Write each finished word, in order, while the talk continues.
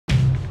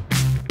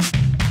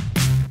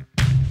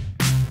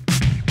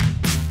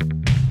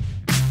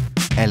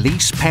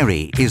Ellyse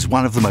Perry is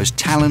one of the most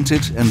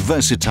talented and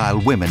versatile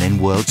women in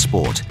world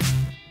sport.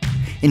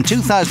 In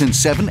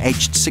 2007,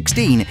 aged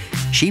 16,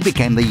 she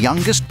became the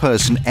youngest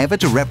person ever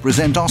to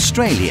represent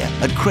Australia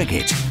at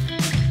cricket.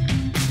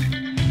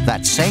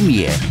 That same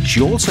year,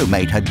 she also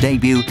made her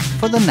debut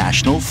for the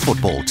national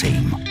football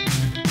team.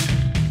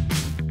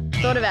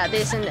 Thought about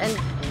this and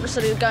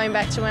sort of going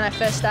back to when I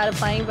first started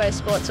playing both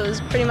sports. It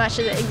was pretty much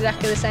at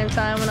exactly the same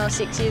time when I was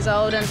 6 years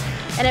old, and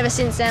ever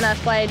since then I've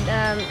played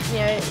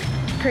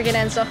cricket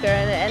and soccer,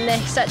 and they're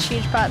such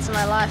huge parts of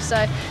my life. So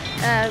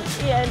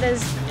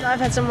I've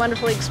had some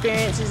wonderful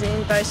experiences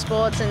in both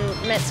sports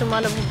and met some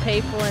wonderful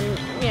people, and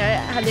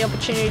had the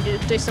opportunity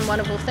to do some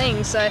wonderful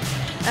things. So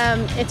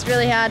it's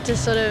really hard to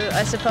sort of,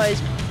 I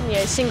suppose,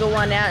 single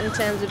one out in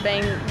terms of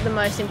being the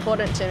most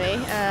important to me.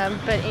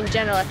 But in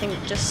general, I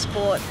think just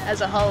sport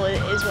as a whole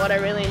is what I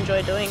really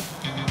enjoy doing.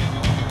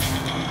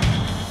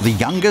 The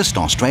youngest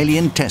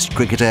Australian Test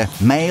cricketer,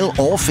 male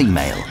or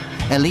female,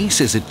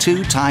 Ellyse is a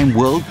two-time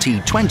World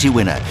T20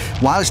 winner,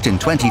 whilst in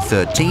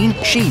 2013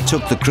 she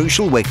took the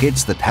crucial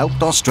wickets that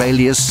helped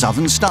Australia's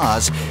Southern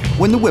Stars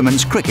win the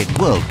Women's Cricket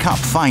World Cup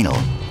final.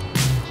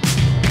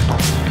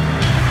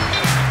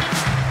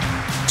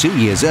 2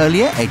 years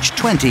earlier, aged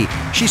 20,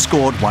 she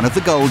scored one of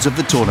the goals of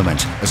the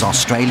tournament as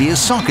Australia's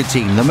soccer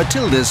team, the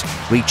Matildas,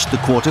 reached the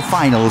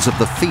quarter-finals of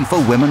the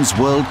FIFA Women's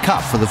World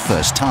Cup for the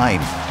first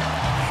time.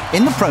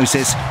 In the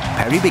process,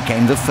 Perry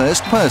became the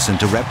first person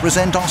to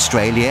represent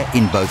Australia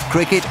in both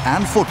cricket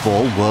and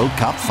football World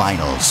Cup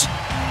finals.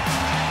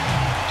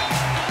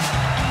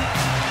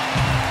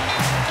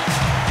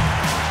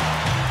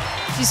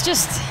 She's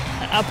just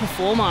a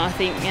performer, I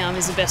think,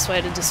 is the best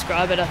way to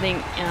describe it. I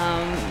think,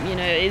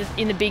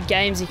 in the big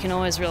games you can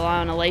always rely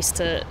on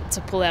Ellyse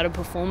to pull out a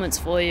performance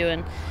for you,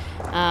 and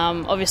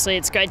obviously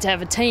it's great to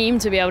have a team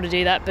to be able to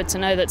do that, but to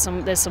know that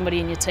there's somebody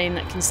in your team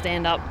that can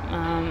stand up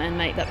and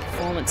make that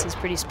performance is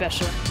pretty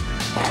special.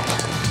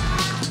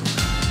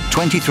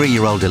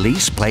 23-year-old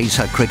Ellyse plays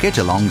her cricket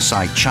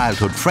alongside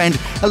childhood friend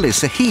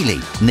Alyssa Healy,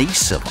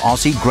 niece of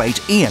Aussie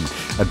great Ian,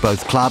 at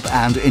both club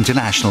and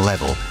international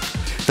level.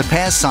 The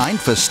pair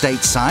signed for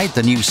stateside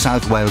the New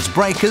South Wales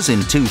Breakers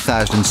in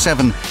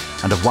 2007 and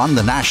have won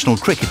the National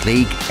Cricket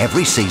League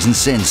every season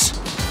since.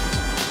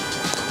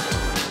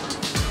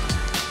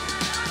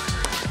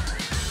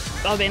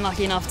 I've been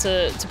lucky enough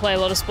to play a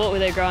lot of sport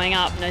with her growing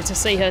up. To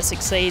see her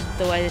succeed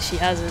the way that she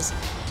has is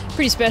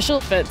pretty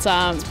special, but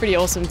it's pretty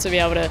awesome to be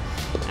able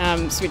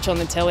to switch on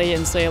the telly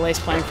and see Ellyse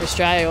playing for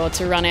Australia, or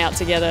to run out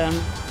together and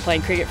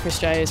playing cricket for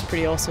Australia is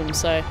pretty awesome.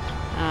 So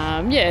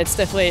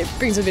it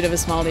brings a bit of a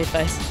smile to your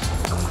face.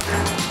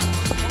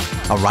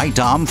 A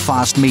right-arm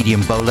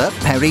fast-medium bowler,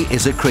 Perry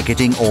is a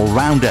cricketing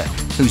all-rounder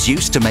who's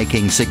used to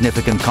making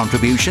significant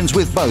contributions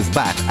with both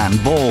bat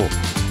and ball.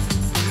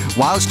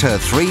 Whilst her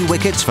 3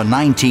 wickets for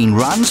 19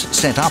 runs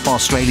set up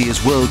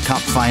Australia's World Cup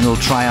final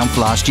triumph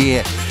last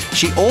year,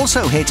 she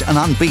also hit an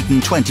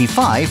unbeaten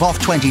 25 off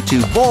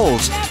 22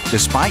 balls,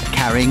 despite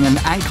carrying an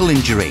ankle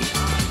injury.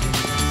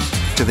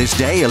 To this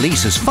day,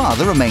 Ellyse's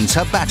father remains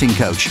her batting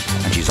coach,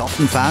 and she's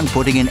often found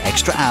putting in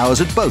extra hours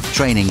at both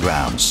training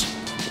grounds.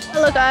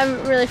 Look,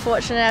 I'm really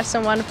fortunate to have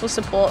some wonderful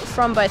support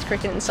from both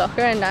cricket and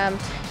soccer, and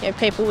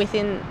people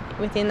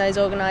within those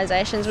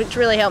organisations, which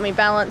really help me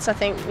balance, I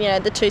think,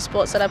 the two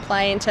sports that I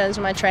play in terms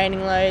of my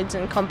training loads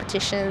and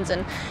competitions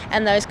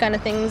and those kind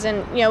of things.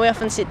 And we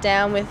often sit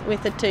down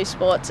with the two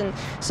sports and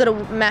sort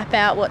of map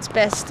out what's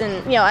best.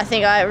 And I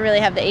think I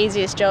really have the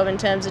easiest job in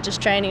terms of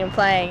just training and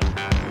playing.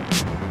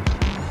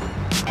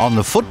 On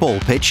the football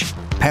pitch,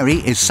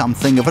 Perry is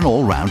something of an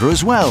all-rounder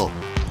as well.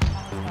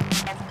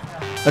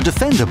 A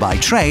defender by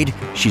trade,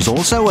 she's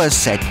also a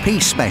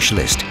set-piece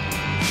specialist,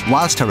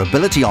 whilst her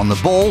ability on the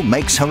ball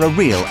makes her a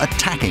real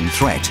attacking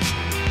threat.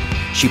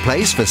 She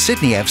plays for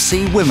Sydney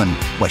FC Women,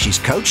 where she's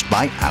coached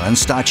by Alan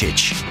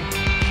Starchich.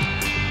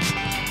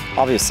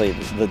 Obviously,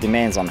 the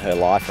demands on her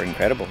life are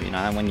incredible,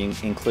 and when you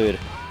include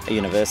a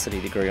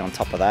university degree on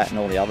top of that and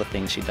all the other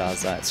things she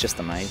does, it's just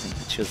amazing.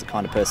 She was the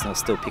kind of person who'll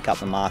still pick up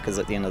the markers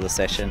at the end of the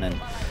session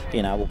and,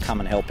 will come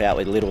and help out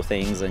with little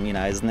things, and,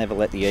 has never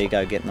let the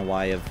ego get in the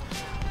way of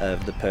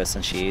the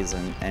person she is,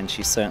 and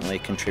she certainly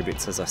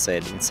contributes, as I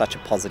said, in such a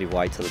positive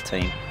way to the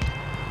team.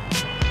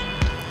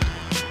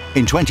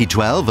 In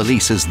 2012,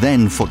 Ellyse's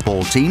then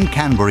football team,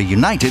 Canberra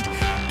United,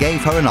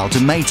 gave her an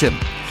ultimatum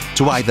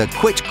to either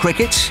quit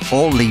cricket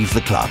or leave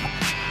the club.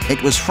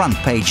 It was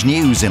front-page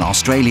news in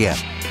Australia.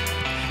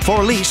 For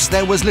Ellyse,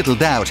 there was little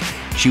doubt.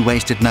 She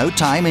wasted no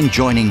time in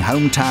joining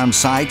hometown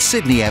side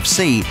Sydney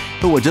FC,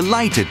 who were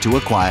delighted to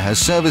acquire her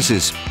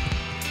services.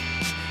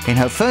 In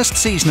her first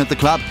season at the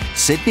club,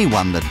 Sydney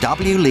won the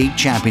W League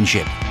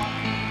Championship.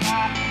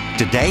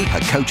 Today, her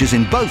coaches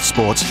in both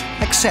sports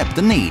accept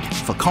the need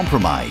for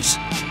compromise.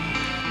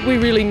 We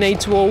really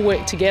need to all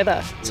work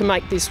together to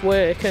make this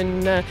work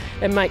and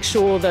make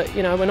sure that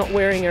we're not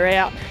wearing her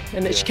out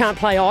and that she can't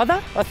play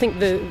either. I think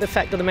the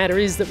fact of the matter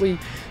is that we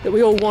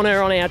all want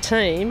her on our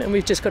team, and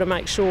we've just got to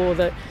make sure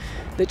that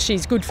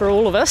she's good for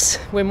all of us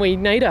when we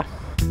need her.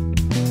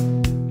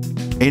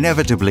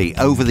 Inevitably,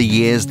 over the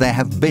years, there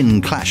have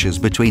been clashes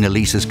between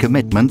Ellyse's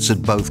commitments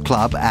at both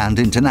club and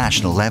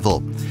international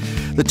level.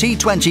 The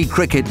T20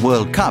 Cricket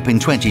World Cup in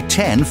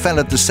 2010 fell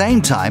at the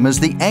same time as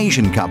the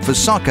Asian Cup for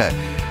soccer,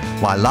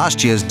 while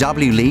last year's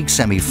W League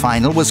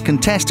semi-final was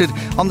contested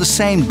on the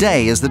same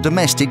day as the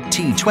domestic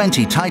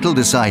T20 title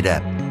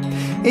decider.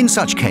 In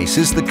such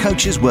cases, the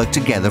coaches work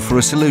together for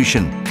a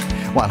solution,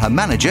 while her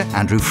manager,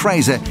 Andrew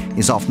Fraser,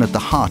 is often at the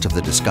heart of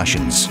the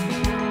discussions.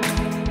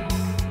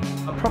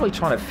 Probably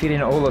trying to fit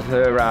in all of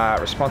her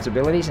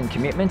responsibilities and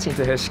commitments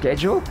into her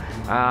schedule.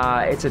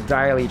 It's a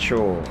daily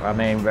chore. I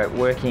mean, but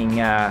working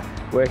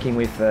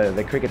with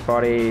the cricket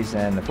bodies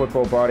and the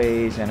football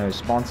bodies and her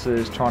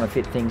sponsors, trying to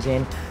fit things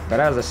in. But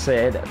as I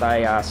said,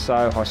 they are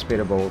so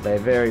hospitable. They're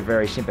very,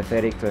 very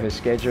sympathetic to her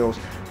schedules.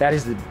 That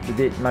is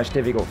the most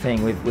difficult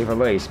thing with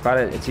Ellyse, but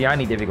it's the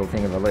only difficult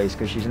thing with Ellyse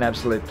because she's an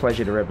absolute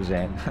pleasure to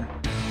represent.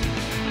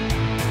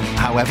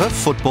 However,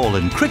 football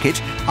and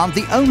cricket aren't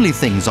the only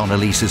things on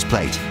Ellyse's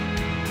plate.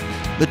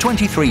 The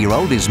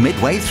 23-year-old is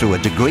midway through a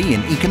degree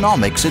in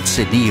economics at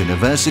Sydney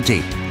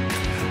University,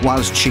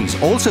 whilst she's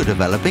also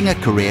developing a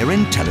career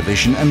in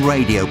television and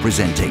radio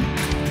presenting.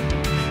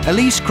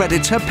 Ellyse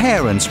credits her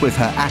parents with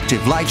her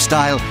active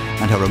lifestyle,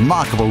 and her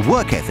remarkable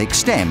work ethic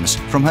stems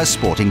from her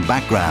sporting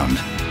background.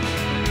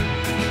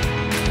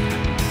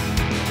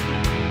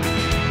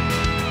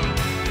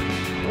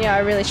 I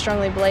really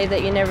strongly believe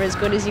that you're never as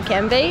good as you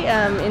can be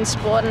in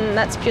sport, and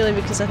that's purely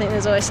because I think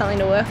there's always something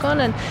to work on,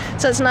 and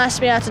so it's nice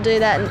to be able to do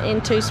that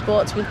in two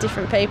sports with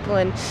different people,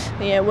 and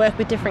work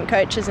with different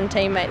coaches and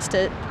teammates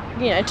to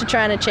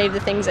try and achieve the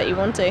things that you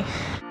want to.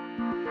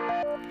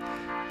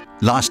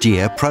 Last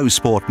year, Pro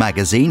Sport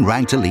magazine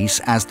ranked Ellyse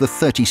as the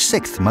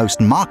 36th most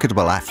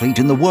marketable athlete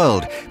in the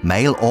world,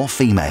 male or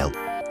female.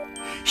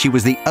 She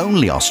was the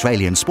only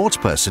Australian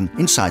sportsperson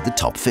inside the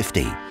top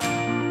 50.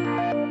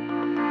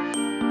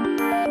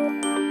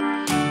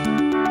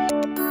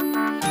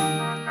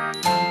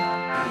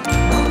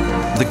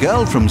 The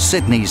girl from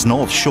Sydney's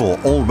North Shore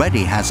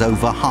already has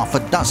over half a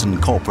dozen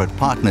corporate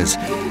partners,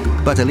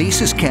 but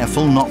Ellyse is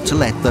careful not to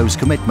let those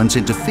commitments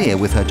interfere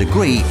with her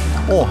degree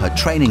or her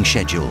training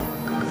schedule.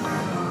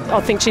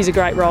 I think she's a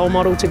great role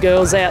model to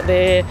girls out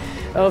there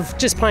of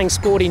just playing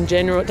sport in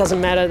general. It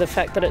doesn't matter the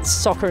fact that it's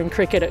soccer and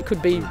cricket, it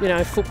could be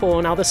football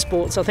and other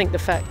sports. I think the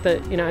fact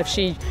that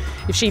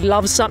if she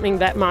loves something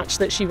that much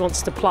that she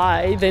wants to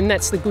play, then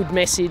that's the good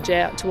message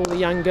out to all the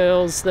young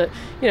girls that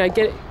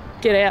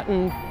get out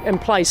and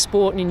play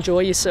sport and enjoy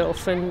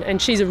yourself, and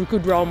she's a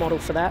good role model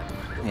for that.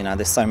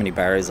 There's so many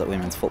barriers that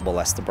women's football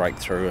has to break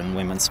through, and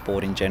women's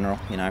sport in general,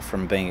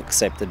 from being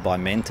accepted by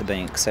men to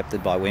being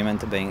accepted by women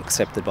to being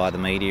accepted by the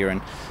media,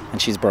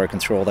 and she's broken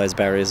through all those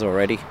barriers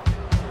already.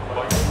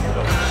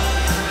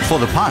 For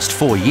the past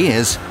 4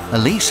 years,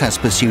 Ellyse has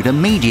pursued a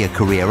media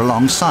career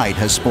alongside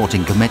her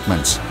sporting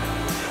commitments.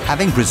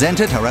 Having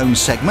presented her own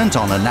segment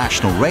on a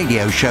national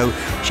radio show,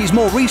 she's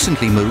more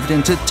recently moved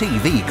into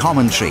TV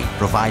commentary,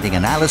 providing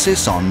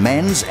analysis on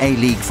men's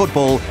A-League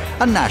football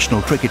and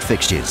national cricket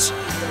fixtures.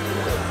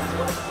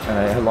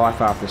 Her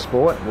life after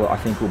sport, I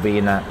think, will be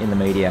in the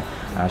media.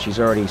 She's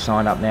already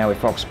signed up now with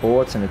Fox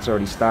Sports, and it's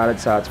already started,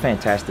 so it's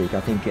fantastic.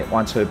 I think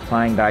once her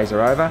playing days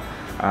are over,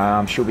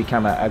 she'll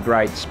become a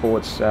great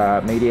sports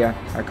media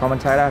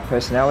commentator,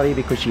 personality,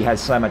 because she has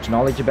so much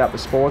knowledge about the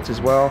sports as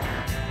well.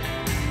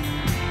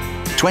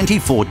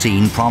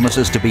 2014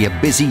 promises to be a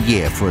busy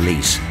year for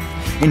Ellyse.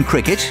 In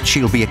cricket,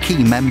 she'll be a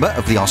key member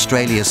of the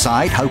Australia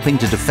side, hoping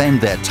to defend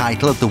their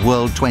title at the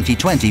World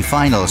 2020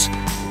 finals.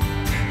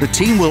 The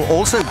team will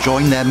also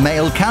join their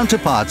male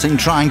counterparts in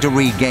trying to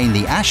regain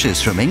the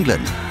Ashes from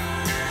England.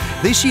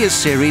 This year's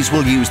series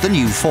will use the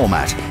new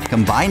format,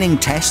 combining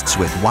tests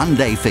with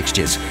one-day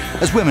fixtures,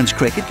 as women's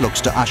cricket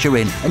looks to usher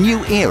in a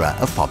new era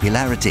of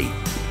popularity.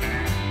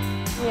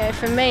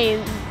 For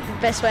me,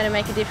 the best way to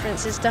make a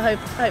difference is to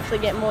hopefully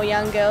get more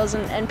young girls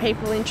and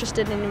people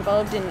interested and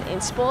involved in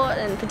sport,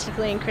 and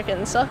particularly in cricket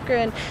and soccer,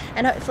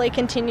 and hopefully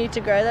continue to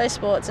grow those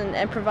sports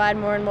and provide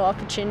more and more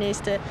opportunities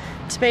to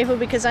people,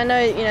 because I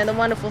know the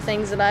wonderful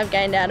things that I've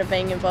gained out of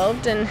being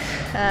involved, and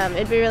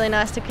it'd be really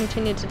nice to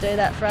continue to do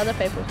that for other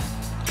people.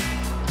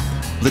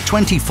 The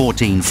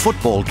 2014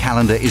 football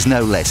calendar is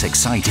no less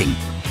exciting.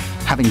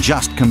 Having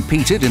just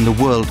competed in the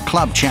World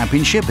Club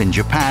Championship in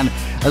Japan,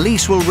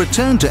 Ellyse will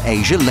return to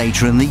Asia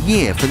later in the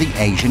year for the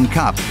Asian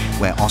Cup,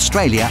 where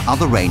Australia are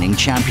the reigning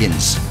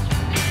champions.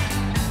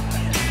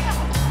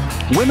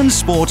 Women's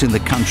sport in the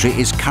country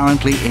is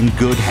currently in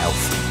good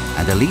health,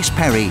 and Ellyse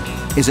Perry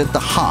is at the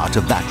heart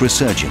of that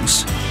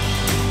resurgence.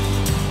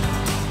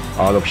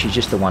 Oh, look, she's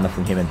just a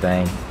wonderful human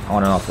being,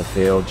 on and off the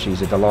field.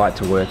 She's a delight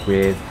to work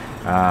with.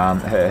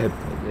 Her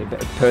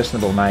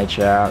personable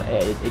nature,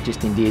 it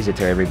just endears her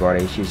to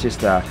everybody. She's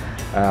just a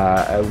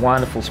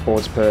wonderful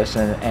sports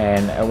person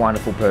and a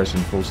wonderful person,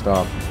 full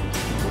stop.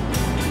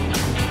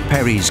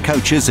 Perry's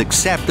coaches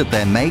accept that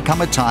there may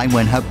come a time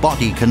when her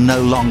body can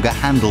no longer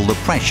handle the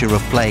pressure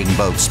of playing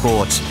both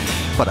sports,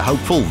 but are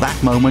hopeful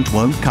that moment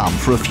won't come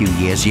for a few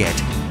years yet.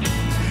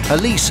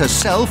 Ellyse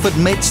herself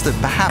admits that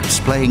perhaps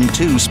playing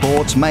two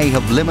sports may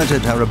have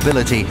limited her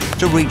ability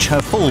to reach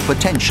her full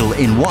potential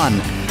in one,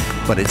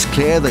 but it's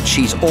clear that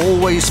she's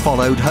always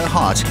followed her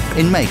heart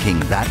in making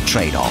that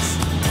trade-off.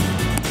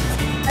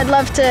 I'd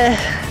love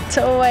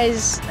to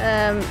always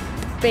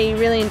be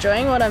really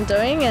enjoying what I'm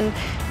doing, and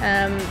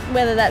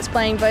whether that's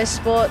playing both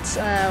sports,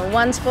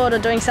 one sport, or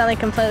doing something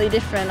completely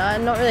different.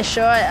 I'm not really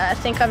sure. I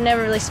think I've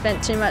never really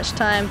spent too much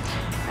time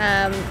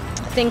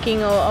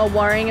thinking or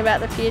worrying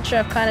about the future.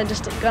 I've kind of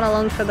just gone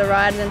along for the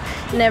ride and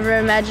never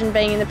imagined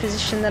being in the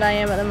position that I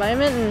am at the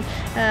moment.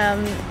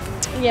 And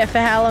yeah, for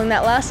how long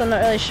that lasts, I'm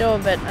not really sure,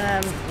 but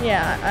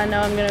yeah, I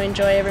know I'm going to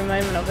enjoy every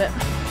moment of it.